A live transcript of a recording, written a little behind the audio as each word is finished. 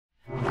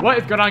What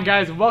is going on,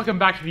 guys? Welcome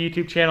back to the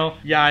YouTube channel.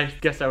 Yeah, I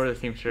guess I wear the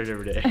same shirt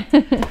every day.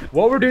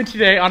 What we're doing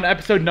today on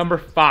episode number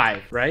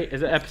 5, right?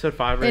 Is it episode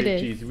 5, right?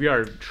 It is. Jeez, we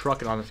are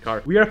trucking on this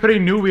car. We are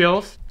putting new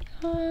wheels.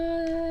 What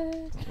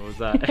Was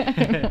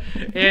that?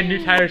 And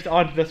new tires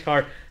onto this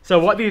car. So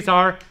what these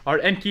are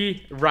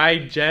Enkei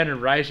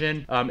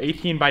Rygen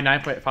 18 by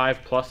 9.5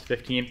 plus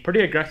 15.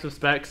 Pretty aggressive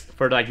specs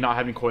for like not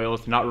having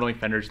coils, not rolling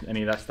fenders,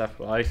 any of that stuff.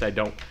 Well, at least I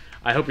don't.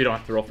 I hope you don't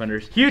have to roll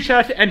fenders. Huge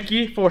shout out to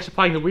Enkei for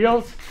supplying the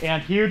wheels,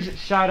 and huge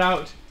shout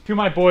out to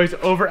my boys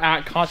over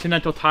at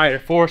Continental Tire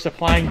for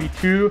supplying the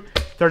two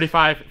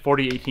 35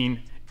 40/18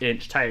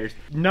 inch tires.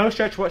 No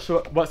stretch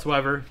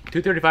whatsoever.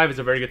 235 is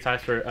a very good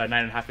size for a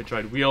 9.5 inch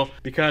wide wheel.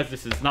 Because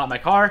this is not my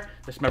car,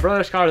 this is my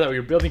brother's car that we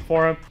were building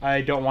for him.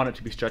 I don't want it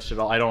to be stretched at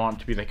all. I don't want it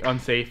to be like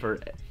unsafe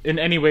or in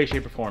any way,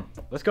 shape, or form.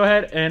 Let's go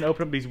ahead and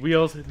open up these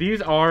wheels.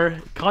 These are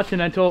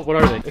Continental, what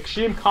are they?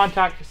 Extreme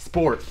Contact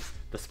Sports.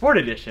 The Sport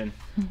Edition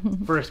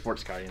for a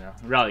sports car, you know,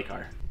 rally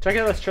car. Check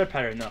out this tread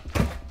pattern though.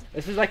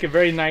 This is like a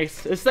very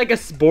nice, this is like a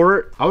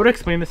sport. I would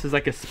explain this as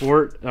like a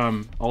sport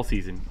all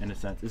season in a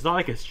sense. It's not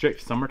like a strict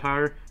summer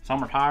tire.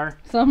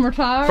 From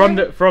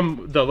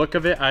the look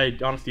of it, I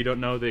honestly don't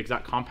know the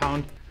exact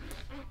compound.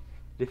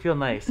 They feel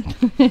nice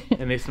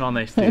and they smell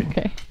nice too.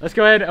 Okay. Let's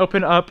go ahead and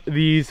open up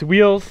these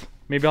wheels.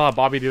 Maybe I'll have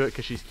Bobby do it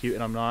because she's cute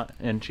and I'm not,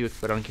 and she looks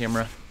better on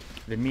camera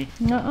than me.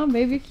 No,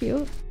 baby,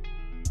 cute.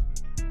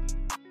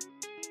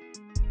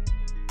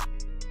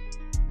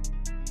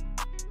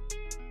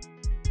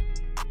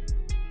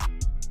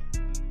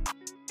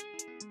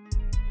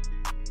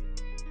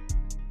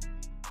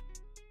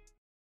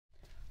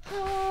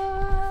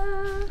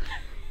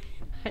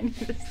 I need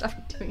to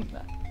stop doing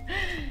that.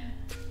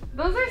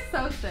 Those are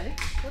so sick.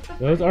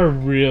 Those are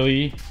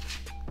really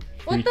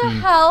What the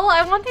hell?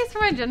 I want these for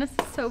my Genesis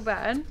so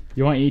bad.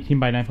 You want 18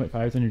 by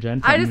 9.5s on your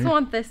Gen? I just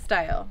want this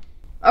style.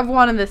 I've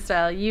wanted this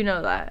style. You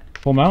know that.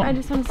 Pull them out? I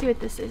just want to see what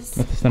this is.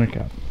 That's the center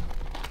cap.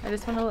 I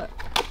just want to look.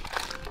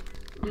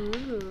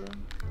 Ooh.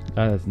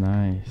 That is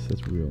nice.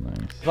 That's real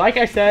nice. Like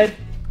I said,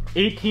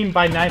 18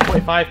 by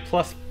 9.5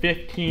 plus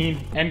 15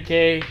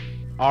 Enkei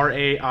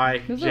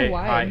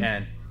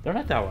Rygen. They're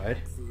not that wide.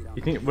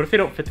 You think? What if they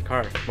don't fit the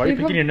car? Why are you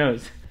picking your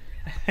nose?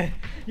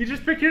 You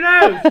just picked your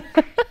nose!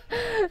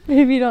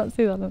 Maybe you don't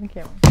see that on the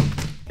camera.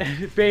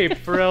 Babe,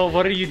 for real,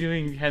 what are you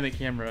doing behind the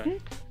camera?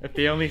 If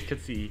they only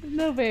could see.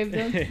 No, babe,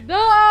 don't.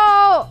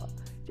 No!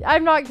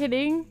 I'm not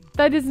kidding.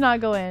 That does not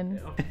go in.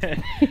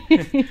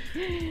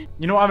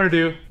 You know what I'm gonna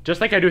do?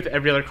 Just like I do with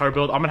every other car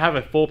build, I'm gonna have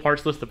a full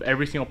parts list of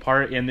every single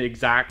part and the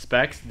exact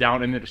specs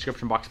down in the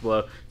description box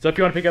below. So if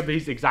you want to pick up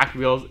these exact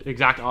wheels,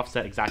 exact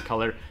offset, exact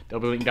color, they'll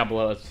be linked down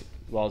below as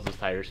well as those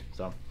tires.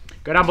 So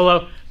go down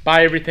below,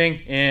 buy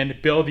everything, and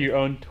build your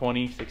own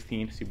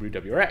 2016 Subaru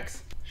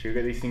WRX. Should we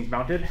get these things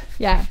mounted?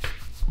 Yeah.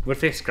 What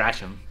if they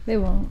scratch them? They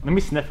won't. Let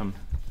me sniff them.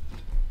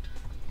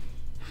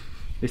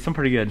 They smell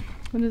pretty good.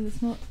 What does it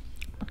smell?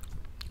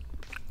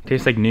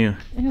 Tastes like new.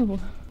 Ew.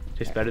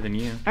 Tastes better than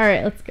you.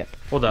 Alright, let's go.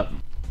 Hold up.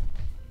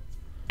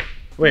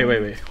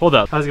 Wait. Hold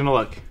up. How's it gonna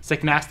look?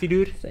 Sick nasty,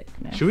 dude? Sick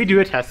nasty. Should we do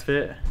a test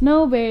fit?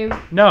 No, babe.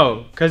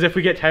 No, because if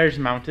we get tires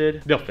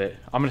mounted, they'll fit.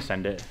 I'm gonna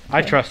send it. Okay.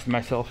 I trust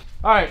myself.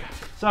 Alright,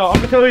 so I'm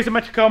gonna tell these in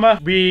my Tacoma.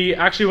 We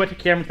actually went to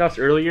Cameron's house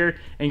earlier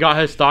and got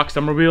his stock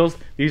summer wheels.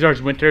 These are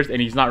his winters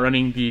and he's not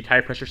running the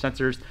tire pressure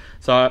sensors.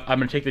 So I'm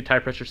gonna take the tire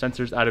pressure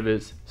sensors out of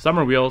his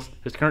summer wheels,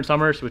 his current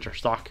summers, which are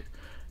stock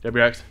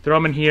WRX, throw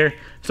them in here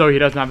so he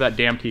doesn't have that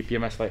damn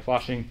TPMS light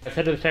flashing. Let's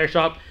head to the tire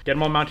shop, get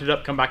them all mounted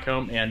up, come back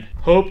home, and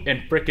hope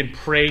and frickin'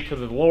 pray to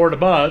the Lord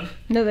above.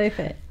 No, they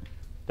fit.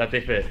 That they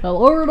fit. The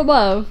Lord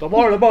above. The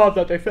Lord above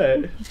that they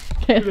fit.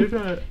 Okay,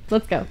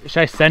 let's go.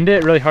 Should I send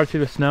it really hard through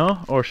the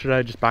snow, or should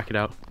I just back it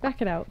out?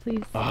 Back it out,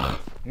 please. Ugh,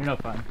 you're no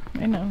fun.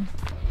 I know.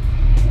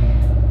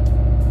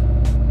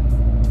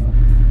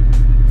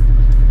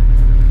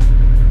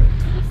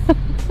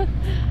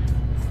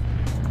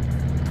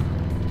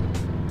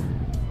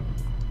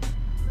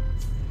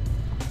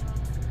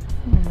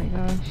 Oh my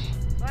gosh.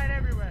 Light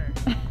everywhere.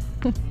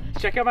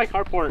 Check out my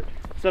carport.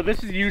 So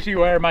this is usually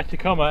where my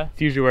Tacoma,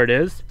 it's usually where it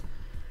is.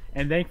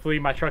 And thankfully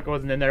my truck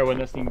wasn't in there when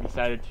this thing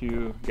decided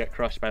to get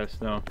crushed by the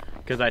snow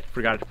because I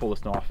forgot to pull the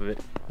snow off of it.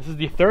 This is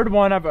the third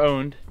one I've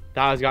owned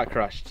that has got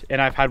crushed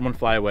and I've had one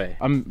fly away.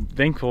 I'm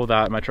thankful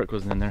that my truck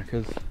wasn't in there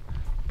because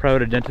probably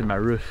would have dented my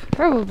roof.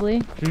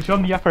 Probably. Should we show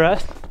them the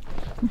FRS?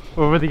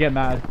 Or would they get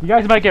mad? You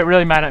guys might get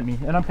really mad at me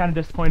and I'm kind of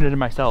disappointed in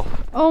myself.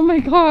 Oh my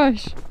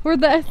gosh.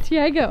 Where'd the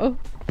STI go?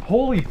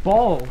 Holy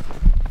balls.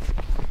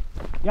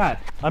 Yeah,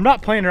 I'm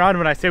not playing around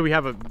when I say we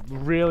have a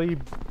really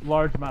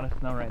large amount of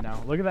snow right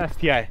now. Look at that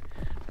STI.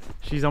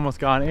 She's almost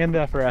gone, and the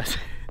FRS.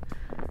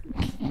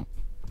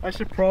 I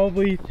should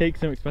probably take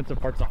some expensive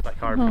parts off that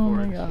car before. Oh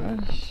my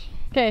gosh.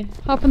 Okay,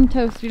 hop on the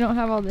toast. We don't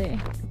have all day.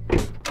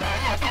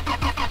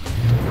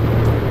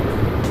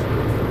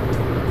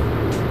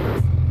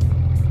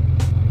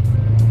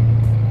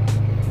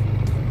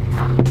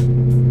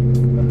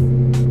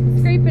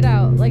 Scrape it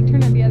out, like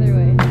turn it the other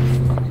way.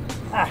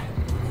 Ah.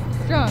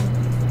 Strong.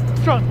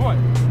 Strong boy.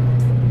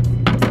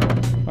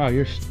 Wow,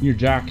 you're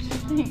jacked.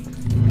 Thanks.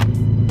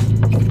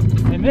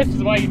 And this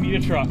is why you need a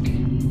truck.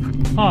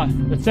 Huh,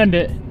 let's send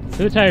it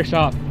to the tire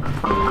shop.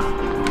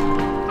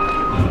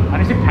 I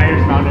need some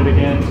tires mounted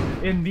again.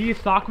 In these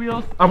stock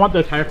wheels, I want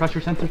the tire pressure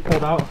sensors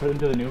pulled out and put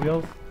into the new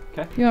wheels.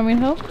 Okay. You want me to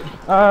help? No.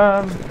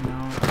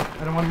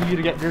 I don't want you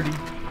to get dirty.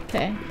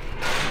 Okay.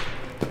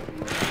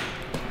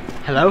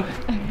 Hello?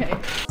 Okay.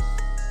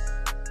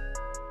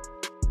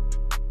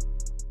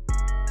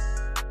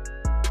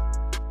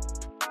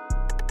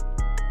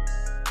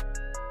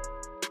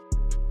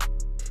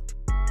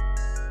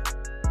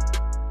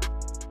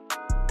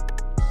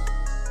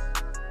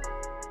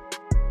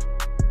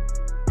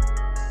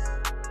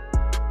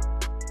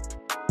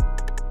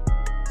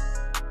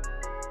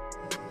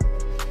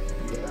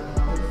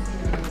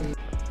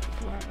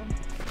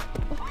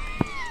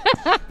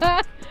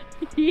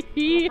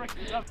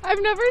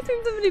 I've never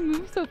seen somebody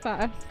move so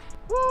fast.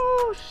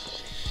 Woo,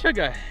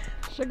 sugar.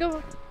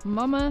 Sugar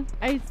mama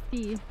iced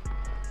tea.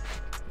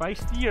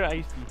 Iced tea or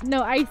iced tea?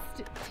 No, iced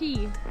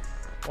tea.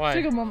 Why?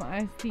 Sugar mama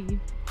iced tea.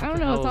 I don't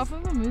know, it's off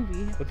of a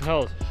movie. What the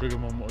hell is sugar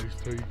mama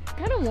iced tea?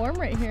 Kind of warm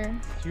right here.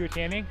 So you were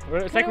tanning?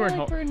 It's like we're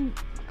in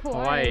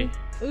Hawaii.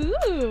 Ooh.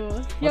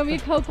 You want me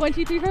to Coke? 1,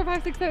 2, 3, 4,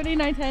 5, 6, 7, 8,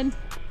 9, 10.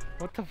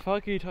 What the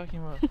fuck are you talking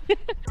about?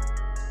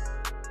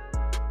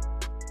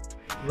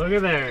 Look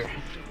at there.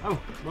 Oh,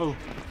 whoa.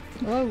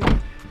 Whoa.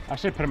 I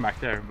should put him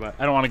back there, but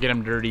I don't want to get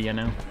him dirty, you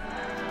know?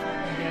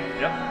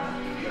 Yep.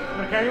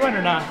 Want to carry one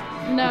or not?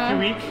 No. Too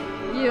weak?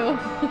 You.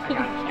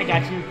 I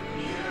got you.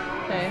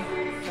 Okay.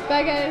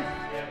 Bye, guys.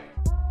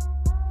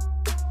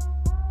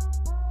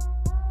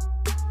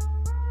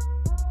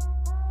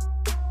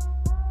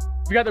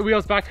 We got the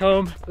wheels back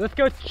home. Let's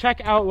go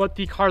check out what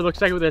the car looks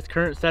like with its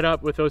current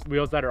setup with those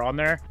wheels that are on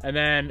there. And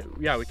then,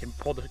 yeah, we can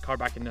pull the car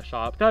back in the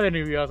shop, throw the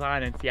new wheels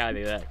on and see how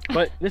they look.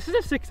 But this is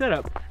a sick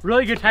setup.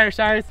 Really good tire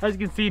size. As you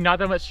can see, not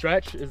that much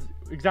stretch is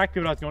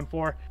exactly what I was going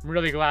for. I'm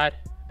really glad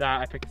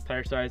that I picked this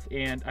tire size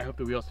and I hope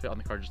the wheels fit on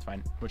the car just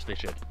fine, which they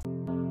should.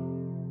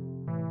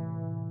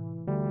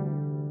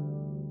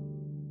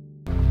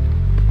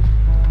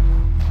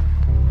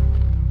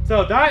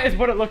 So that is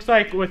what it looks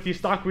like with the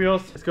stock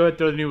wheels. Let's go ahead and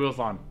throw the new wheels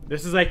on.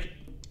 This is like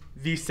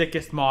the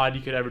sickest mod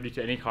you could ever do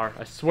to any car.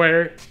 I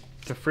swear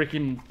to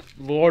freaking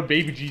Lord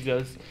baby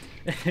Jesus.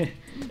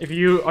 If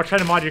you are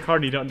trying to mod your car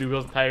and you don't do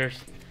wheels and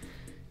tires,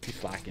 you're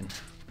slacking.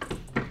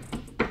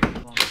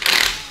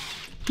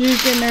 You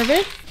just get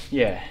nervous?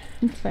 Yeah.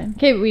 It's fine.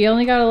 Okay, we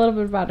only got a little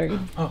bit of battery.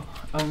 Oh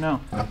no.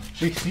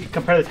 Should we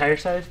compare the tire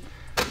size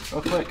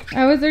real quick?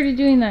 I was already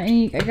doing that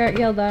and I got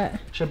yelled at.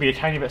 Should be a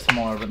tiny bit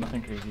smaller, but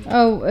nothing crazy.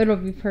 Oh, it'll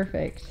be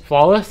perfect.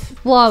 Flawless?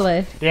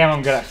 Flawless. Damn,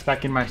 I'm good at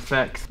specking my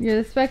specs.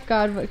 You're the spec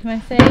god, what can I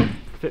say?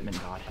 Fitment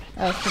god.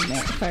 Oh,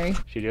 fitment, sorry.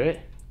 Should we do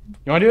it?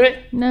 You wanna do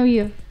it? No,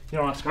 you. You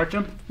don't wanna scratch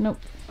them? Nope.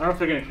 I don't know if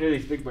they're gonna clear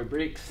these big boy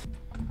brakes.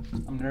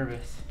 I'm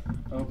nervous.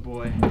 Oh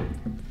boy.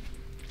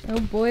 Oh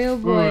boy, oh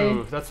boy.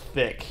 Ooh, that's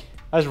thick.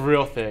 That's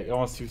real thick,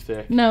 almost too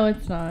thick. No,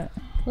 it's not.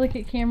 Look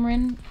at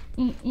Cameron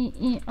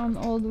on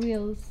the old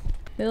wheels.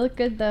 They look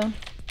good though.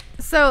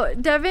 So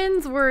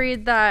Devin's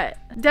worried that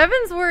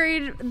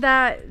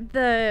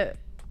the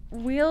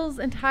wheels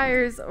and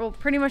tires, well,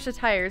 pretty much the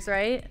tires,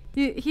 right?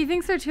 He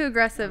thinks they're too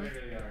aggressive. Maybe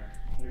they are.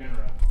 They're gonna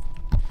run.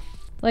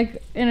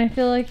 Like, and I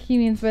feel like he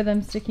means by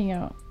them sticking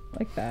out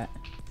like that.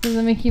 Does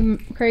it make you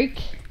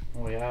crake?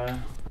 Oh yeah.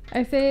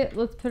 I say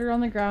let's put her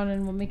on the ground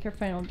and we'll make our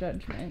final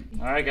judgment.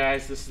 All right,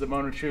 guys, this is the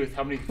moment of truth.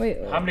 How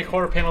many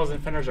quarter panels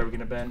and fenders are we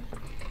gonna bend?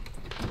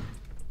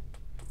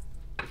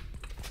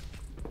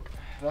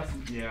 That's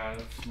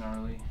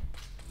gnarly.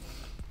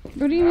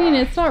 What do you mean?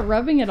 It's not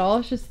rubbing at all.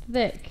 It's just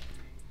thick.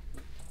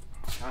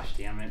 Gosh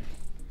damn it.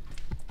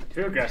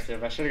 Too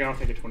aggressive. I should have gone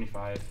with like a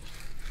 25.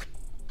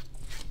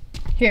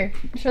 Here,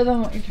 show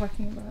them what you're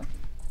talking about.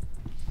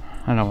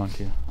 I don't want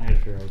to. I gotta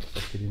figure out what the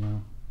fuck to do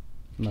now.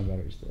 My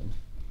battery's dead.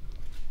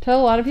 To a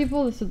lot of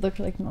people, this would look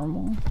like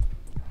normal.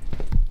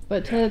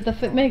 But to the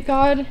Fitmate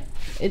God,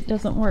 it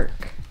doesn't work.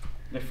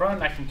 The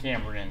front I can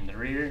camber in. The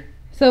rear...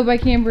 So by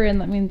camber in,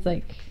 that means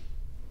like...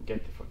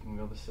 Get the fucking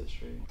wheel to sit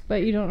straight.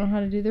 But you don't know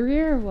how to do the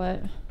rear or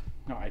what?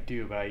 No, I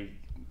do, but I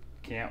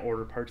can't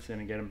order parts in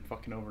and get them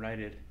fucking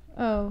overnighted.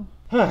 Oh.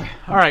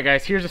 Alright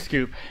guys, here's a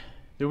scoop.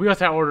 The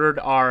wheels I ordered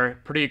are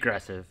pretty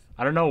aggressive.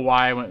 I don't know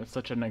why I went with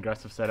such an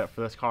aggressive setup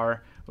for this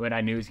car when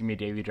I knew it was going to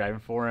be a daily driving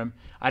for him.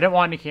 I didn't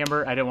want any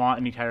camber, I didn't want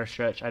any tire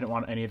stretch, I didn't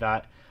want any of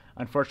that.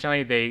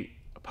 Unfortunately, they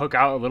poke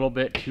out a little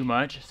bit too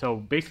much. So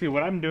basically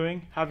what I'm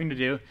having to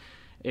do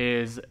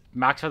is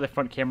max out the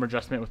front camber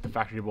adjustment with the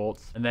factory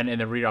bolts, and then in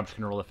the rear I'm just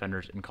going to roll the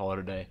fenders and call it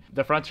a day.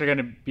 The fronts are going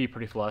to be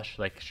pretty flush,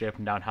 like straight up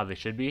and down how they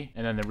should be,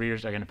 and then the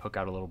rears are going to poke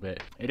out a little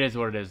bit. It is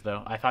what it is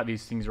though. I thought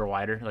these things were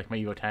wider, like my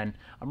Evo 10.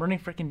 I'm running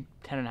freaking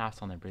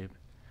 10.5s on there, babe.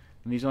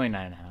 And these are only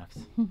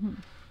 9.5s.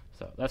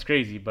 So that's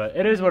crazy, but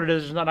it is what it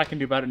is. There's nothing I can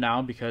do about it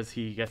now because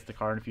he gets the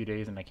car in a few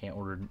days and I can't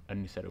order a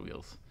new set of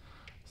wheels.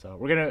 So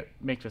we're going to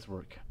make this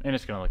work, and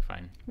it's going to look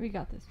fine. We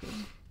got this, babe.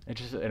 It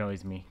just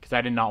annoys me because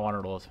I did not want to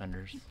roll those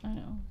fenders. I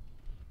know.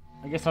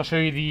 I guess I'll show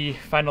you the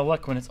final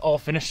look when it's all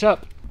finished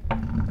up.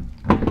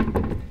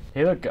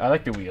 Hey look, I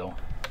like the wheel.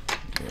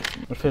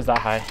 What if it's that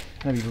high?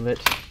 That'd be lit.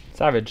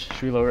 Savage.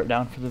 Should we lower it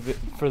down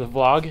for the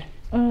vlog?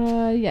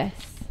 Yes.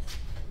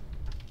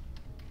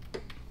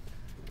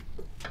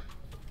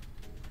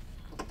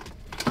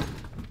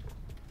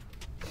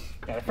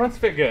 Yeah, the fronts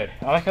fit good.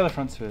 I like how the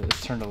front's fit.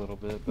 It's turned a little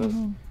bit, but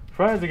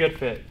front is a good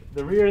fit.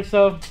 The rear is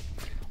a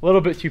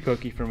little bit too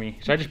pokey for me.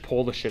 Should I just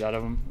pull the shit out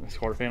of them? These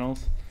quarter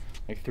panels,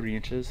 like 3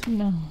 inches.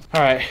 No.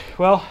 All right.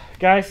 Well,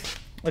 guys,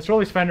 let's roll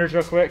these fenders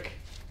real quick.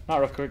 Not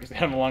real quick, it's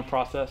kind of a long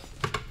process,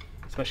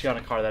 especially on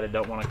a car that I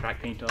don't want to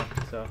crack paint on.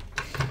 So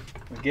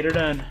let's get her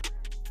done.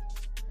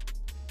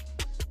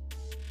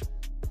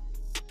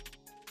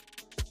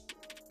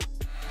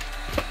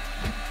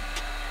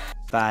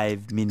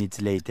 Five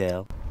minutes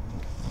later.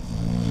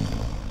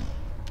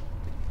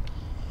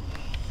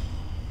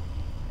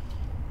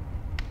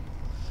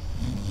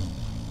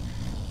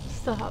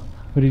 Stop.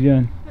 What are you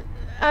doing?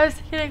 I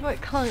was getting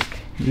what clunk.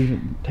 You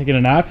taking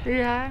a nap?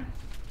 Yeah.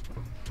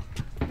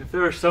 If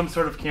there was some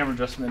sort of camera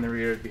adjustment in the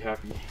rear, I'd be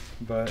happy.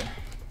 But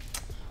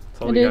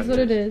it is what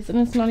it is, and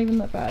it's not even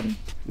that bad.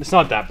 It's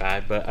not that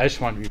bad, but I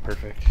just want it to be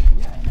perfect.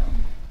 Yeah, I know.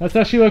 That's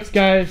how she looks,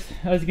 guys.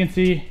 As you can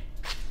see,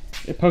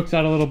 it pokes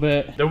out a little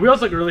bit. The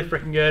wheels look really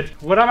freaking good.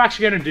 What I'm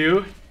actually gonna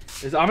do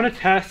is I'm gonna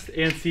test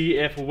and see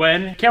if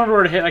when the camera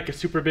were to hit like a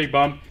super big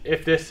bump,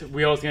 if this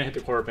wheel is gonna hit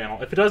the quarter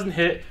panel. If it doesn't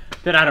hit,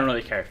 then I don't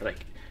really care.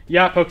 Like,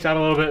 yeah, it pokes out a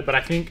little bit, but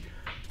I think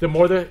the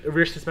more the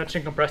rear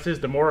suspension compresses,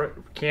 the more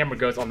camera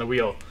goes on the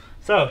wheel.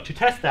 So to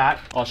test that,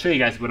 I'll show you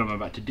guys what I'm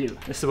about to do.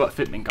 This is what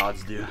fitment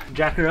gods do.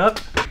 Jack her up,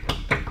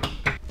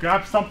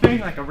 grab something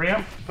like a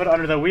ramp, put it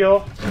under the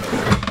wheel,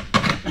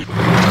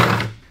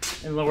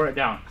 and lower it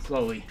down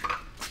slowly.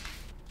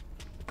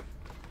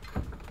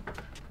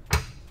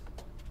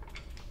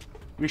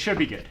 We should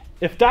be good.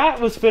 If that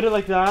was fitted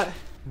like that,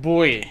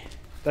 boy,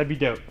 that'd be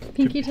dope.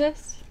 Pinky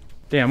test?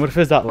 Damn, what if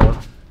it's that low?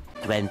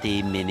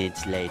 20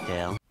 minutes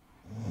later.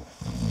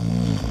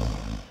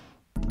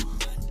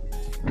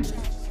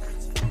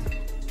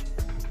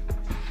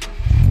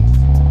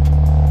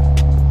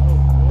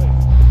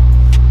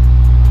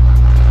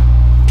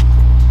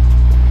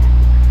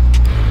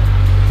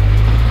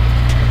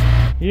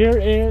 Here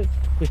is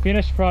the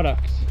finished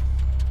product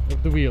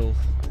of the wheels.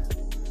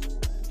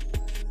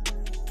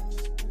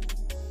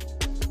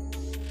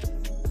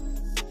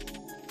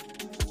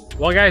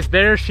 Well guys,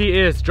 there she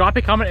is. Drop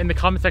a comment in the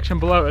comment section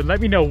below and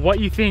let me know what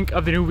you think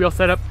of the new wheel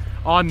setup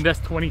on this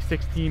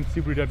 2016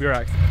 Subaru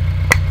WRX.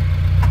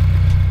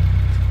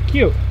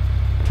 Cute.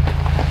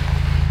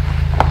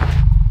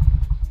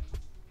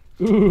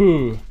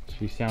 Ooh,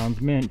 she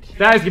sounds mint.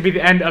 That is gonna be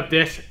the end of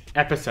this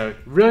episode.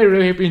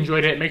 Really hope you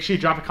enjoyed it. Make sure you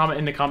drop a comment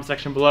in the comment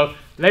section below.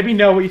 Let me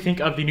know what you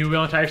think of the new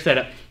wheel and tire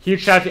setup.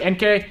 Huge shout out to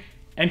NK,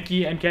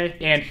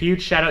 and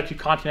huge shout out to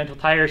Continental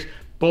Tires.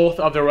 Both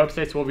of their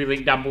websites will be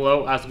linked down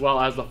below, as well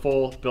as the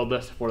full build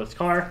list for this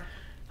car.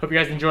 Hope you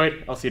guys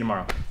enjoyed. I'll see you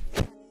tomorrow.